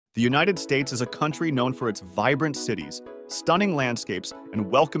The United States is a country known for its vibrant cities, stunning landscapes, and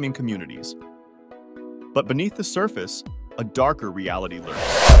welcoming communities. But beneath the surface, a darker reality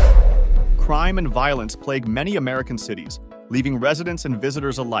lurks. Crime and violence plague many American cities, leaving residents and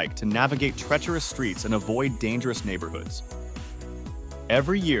visitors alike to navigate treacherous streets and avoid dangerous neighborhoods.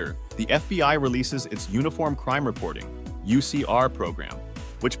 Every year, the FBI releases its Uniform Crime Reporting (UCR) program,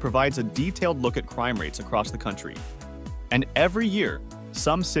 which provides a detailed look at crime rates across the country. And every year,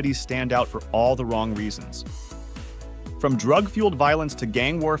 some cities stand out for all the wrong reasons. From drug-fueled violence to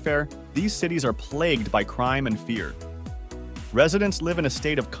gang warfare, these cities are plagued by crime and fear. Residents live in a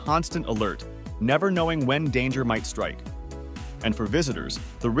state of constant alert, never knowing when danger might strike. And for visitors,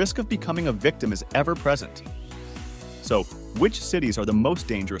 the risk of becoming a victim is ever present. So, which cities are the most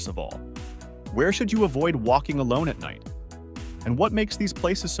dangerous of all? Where should you avoid walking alone at night? And what makes these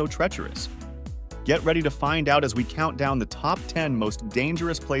places so treacherous? Get ready to find out as we count down the top 10 most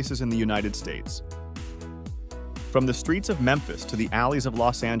dangerous places in the United States. From the streets of Memphis to the alleys of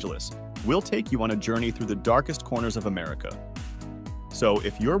Los Angeles, we'll take you on a journey through the darkest corners of America. So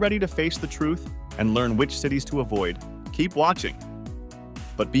if you're ready to face the truth and learn which cities to avoid, keep watching.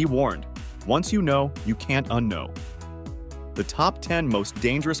 But be warned, once you know, you can't unknow. The top 10 most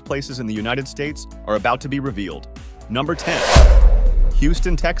dangerous places in the United States are about to be revealed. Number 10.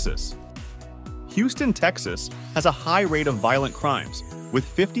 Houston, Texas. Houston, Texas has a high rate of violent crimes, with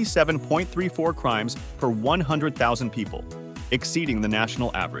 57.34 crimes per 100,000 people, exceeding the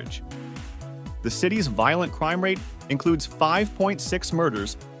national average. The city's violent crime rate includes 5.6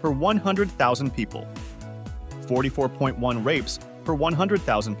 murders per 100,000 people, 44.1 rapes per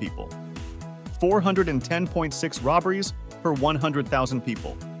 100,000 people, 410.6 robberies per 100,000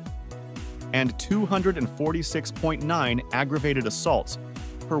 people, and 246.9 aggravated assaults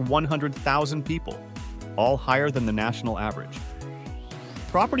per 100,000 people, all higher than the national average.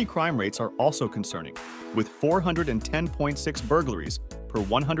 Property crime rates are also concerning, with 410.6 burglaries per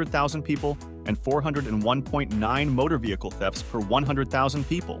 100,000 people and 401.9 motor vehicle thefts per 100,000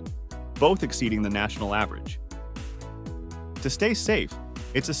 people, both exceeding the national average. To stay safe,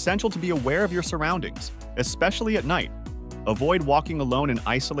 it's essential to be aware of your surroundings, especially at night. Avoid walking alone in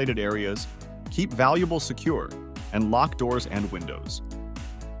isolated areas, keep valuables secure, and lock doors and windows.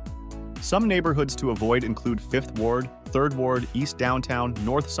 Some neighborhoods to avoid include 5th Ward, 3rd Ward, East Downtown,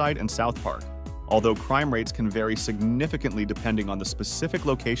 North Side, and South Park, although crime rates can vary significantly depending on the specific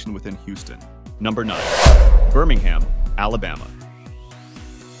location within Houston. Number 9. Birmingham, Alabama.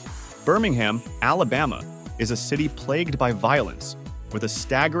 Birmingham, Alabama is a city plagued by violence, with a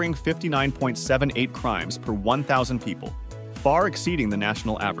staggering 59.78 crimes per 1,000 people, far exceeding the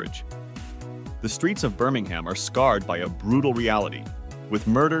national average. The streets of Birmingham are scarred by a brutal reality, with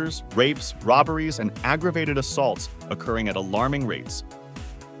murders, rapes, robberies, and aggravated assaults occurring at alarming rates.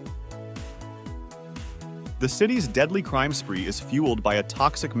 The city's deadly crime spree is fueled by a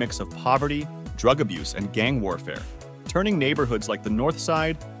toxic mix of poverty, drug abuse, and gang warfare, turning neighborhoods like the North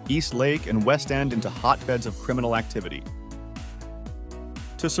Side, East Lake, and West End into hotbeds of criminal activity.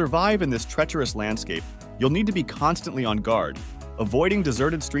 To survive in this treacherous landscape, you'll need to be constantly on guard, avoiding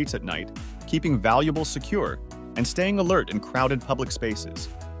deserted streets at night, keeping valuables secure, and staying alert in crowded public spaces.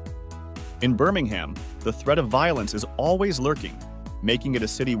 In Birmingham, the threat of violence is always lurking, making it a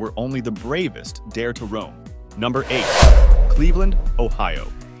city where only the bravest dare to roam. Number 8. Cleveland, Ohio.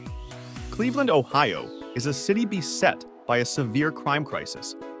 Cleveland, Ohio is a city beset by a severe crime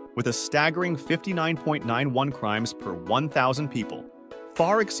crisis, with a staggering 59.91 crimes per 1,000 people,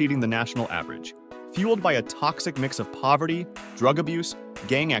 far exceeding the national average, fueled by a toxic mix of poverty, drug abuse,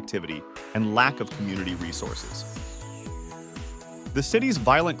 gang activity, and lack of community resources. The city's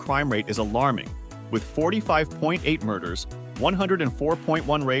violent crime rate is alarming, with 45.8 murders,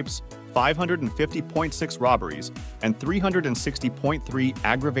 104.1 rapes, 550.6 robberies, and 360.3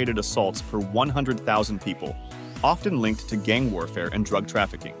 aggravated assaults per 100,000 people, often linked to gang warfare and drug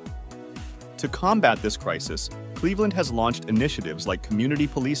trafficking. To combat this crisis, Cleveland has launched initiatives like community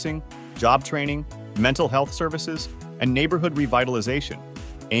policing, job training, mental health services, and neighborhood revitalization,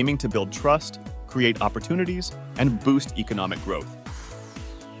 aiming to build trust, create opportunities, and boost economic growth.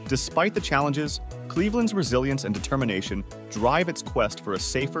 Despite the challenges, Cleveland's resilience and determination drive its quest for a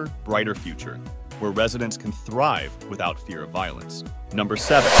safer, brighter future, where residents can thrive without fear of violence. Number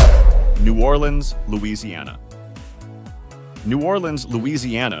 7. New Orleans, Louisiana. New Orleans,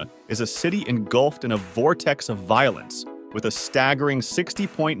 Louisiana is a city engulfed in a vortex of violence, with a staggering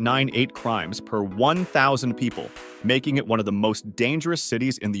 60.98 crimes per 1,000 people, making it one of the most dangerous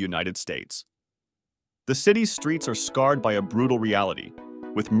cities in the United States. The city's streets are scarred by a brutal reality,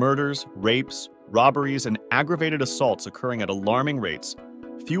 with murders, rapes, robberies, and aggravated assaults occurring at alarming rates,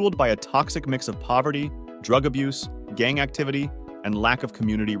 fueled by a toxic mix of poverty, drug abuse, gang activity, and lack of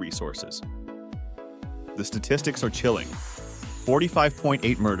community resources. The statistics are chilling.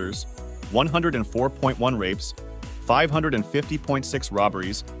 45.8 murders, 104.1 rapes, 550.6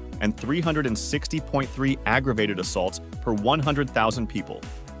 robberies, and 360.3 aggravated assaults per 100,000 people,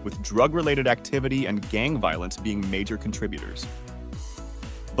 with drug-related activity and gang violence being major contributors.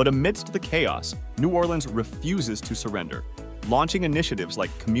 But amidst the chaos, New Orleans refuses to surrender, launching initiatives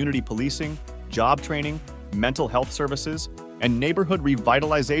like community policing, job training, mental health services, and neighborhood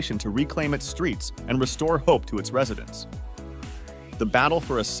revitalization to reclaim its streets and restore hope to its residents. The battle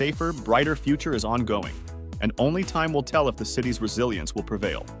for a safer, brighter future is ongoing, and only time will tell if the city's resilience will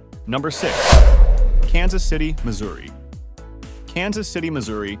prevail. Number 6. Kansas City, Missouri. Kansas City,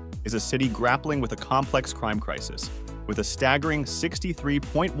 Missouri is a city grappling with a complex crime crisis, with a staggering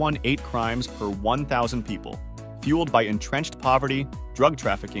 63.18 crimes per 1,000 people, fueled by entrenched poverty, drug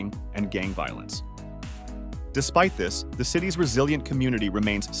trafficking, and gang violence. Despite this, the city's resilient community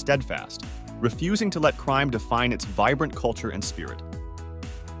remains steadfast, refusing to let crime define its vibrant culture and spirit.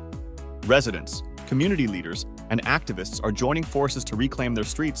 Residents, community leaders, and activists are joining forces to reclaim their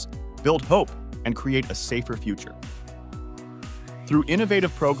streets, build hope, and create a safer future. Through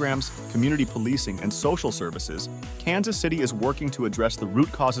innovative programs, community policing, and social services, Kansas City is working to address the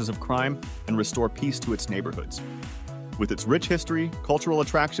root causes of crime and restore peace to its neighborhoods. With its rich history, cultural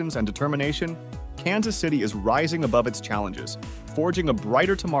attractions, and determination, Kansas City is rising above its challenges, forging a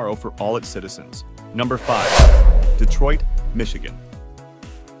brighter tomorrow for all its citizens. Number 5. Detroit, Michigan.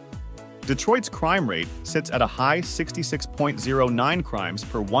 Detroit's crime rate sits at a high 66.09 crimes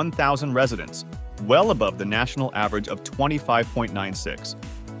per 1,000 residents, well above the national average of 25.96.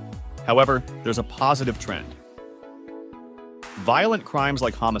 However, there's a positive trend. Violent crimes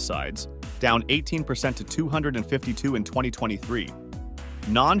like homicides, down 18% to 252 in 2023,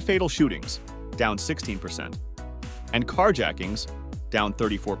 non-fatal shootings, down 16%, and carjackings, down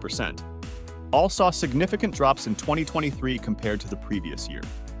 34%, all saw significant drops in 2023 compared to the previous year.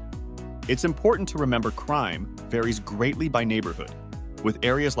 It's important to remember crime varies greatly by neighborhood, with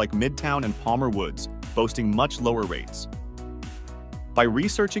areas like Midtown and Palmer Woods boasting much lower rates. By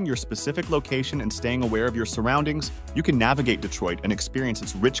researching your specific location and staying aware of your surroundings, you can navigate Detroit and experience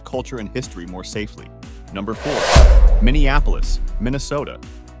its rich culture and history more safely. Number 4. Minneapolis, Minnesota.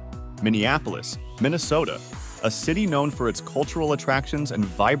 Minneapolis, Minnesota, a city known for its cultural attractions and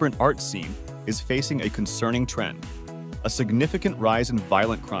vibrant art scene, is facing a concerning trend: a significant rise in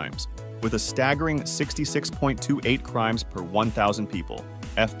violent crimes, with a staggering 66.28 crimes per 1,000 people,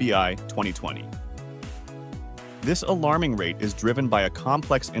 FBI 2020. This alarming rate is driven by a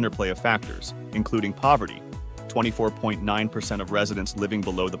complex interplay of factors, including poverty, 24.9% of residents living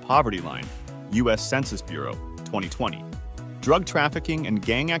below the poverty line, U.S. Census Bureau 2020. Drug trafficking and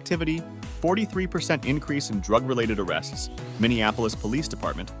gang activity, 43% increase in drug-related arrests, Minneapolis Police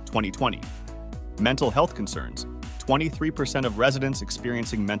Department 2020. Mental health concerns, 23% of residents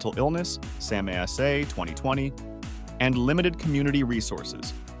experiencing mental illness, SAMASA 2020, and limited community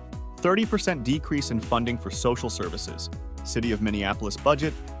resources. 30% decrease in funding for social services, City of Minneapolis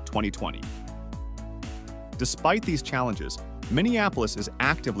Budget 2020. Despite these challenges, Minneapolis is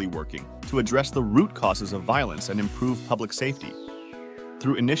actively working to address the root causes of violence and improve public safety.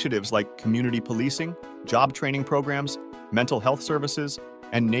 Through initiatives like community policing, job training programs, mental health services,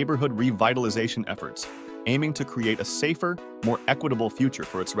 and neighborhood revitalization efforts, aiming to create a safer, more equitable future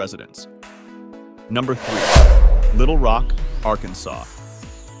for its residents. Number 3. Little Rock, Arkansas.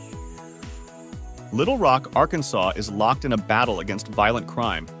 Little Rock, Arkansas is locked in a battle against violent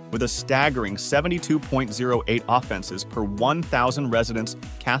crime with a staggering 72.08 offenses per 1,000 residents,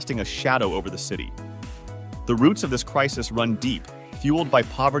 casting a shadow over the city. The roots of this crisis run deep, fueled by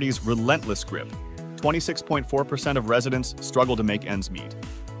poverty's relentless grip. 26.4% of residents struggle to make ends meet.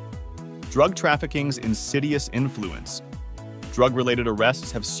 Drug trafficking's insidious influence. Drug-related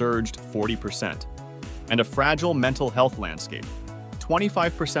arrests have surged 40%. And a fragile mental health landscape.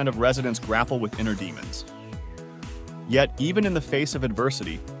 25% of residents grapple with inner demons. Yet, even in the face of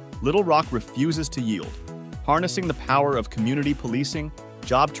adversity, Little Rock refuses to yield, harnessing the power of community policing,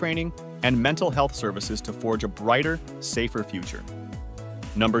 job training, and mental health services to forge a brighter, safer future.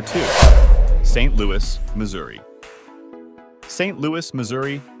 Number 2. St. Louis, Missouri. St. Louis,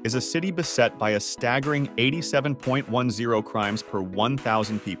 Missouri is a city beset by a staggering 87.10 crimes per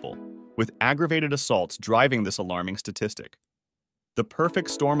 1,000 people, with aggravated assaults driving this alarming statistic. The perfect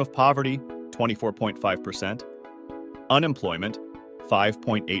storm of poverty, 24.5%, unemployment,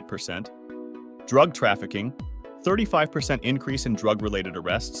 5.8%, drug trafficking, 35% increase in drug-related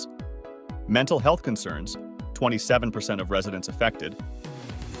arrests, mental health concerns, 27% of residents affected,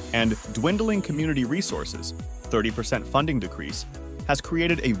 and dwindling community resources, 30% funding decrease, has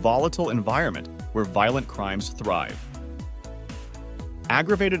created a volatile environment where violent crimes thrive.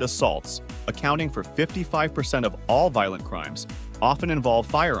 Aggravated assaults, accounting for 55% of all violent crimes, often involve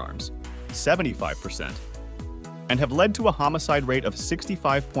firearms, 75%, and have led to a homicide rate of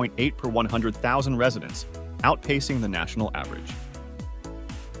 65.8 per 100,000 residents, outpacing the national average.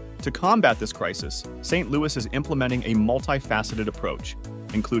 To combat this crisis, St. Louis is implementing a multifaceted approach,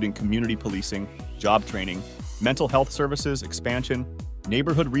 including community policing, job training, mental health services expansion,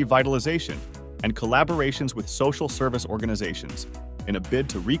 neighborhood revitalization, and collaborations with social service organizations in a bid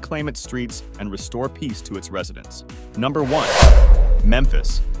to reclaim its streets and restore peace to its residents. Number 1.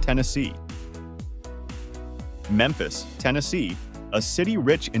 Memphis, Tennessee. Memphis, Tennessee, a city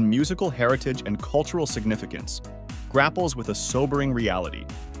rich in musical heritage and cultural significance, grapples with a sobering reality.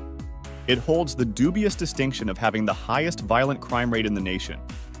 It holds the dubious distinction of having the highest violent crime rate in the nation,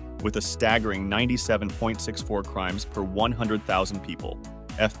 with a staggering 97.64 crimes per 100,000 people,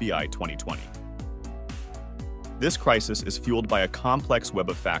 FBI 2020. This crisis is fueled by a complex web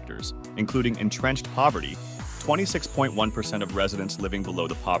of factors, including entrenched poverty, 26.1% of residents living below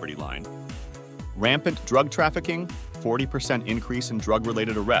the poverty line, rampant drug trafficking, 40% increase in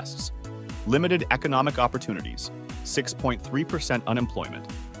drug-related arrests, limited economic opportunities, 6.3% unemployment,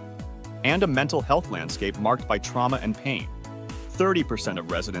 and a mental health landscape marked by trauma and pain, 30% of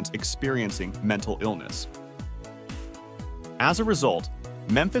residents experiencing mental illness. As a result,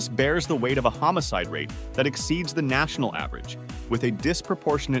 Memphis bears the weight of a homicide rate that exceeds the national average, with a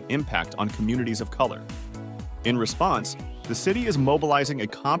disproportionate impact on communities of color. In response, the city is mobilizing a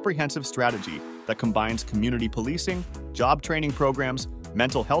comprehensive strategy that combines community policing, job training programs,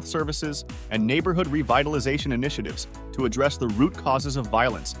 mental health services, and neighborhood revitalization initiatives to address the root causes of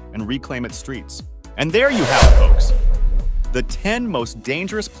violence and reclaim its streets. And there you have it, folks. The 10 most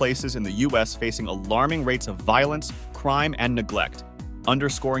dangerous places in the U.S. facing alarming rates of violence, crime, and neglect,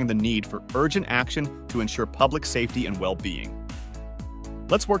 underscoring the need for urgent action to ensure public safety and well-being.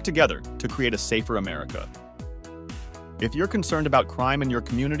 Let's work together to create a safer America. If you're concerned about crime in your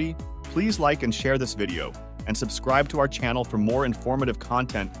community, please like and share this video, and subscribe to our channel for more informative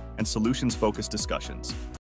content and solutions-focused discussions.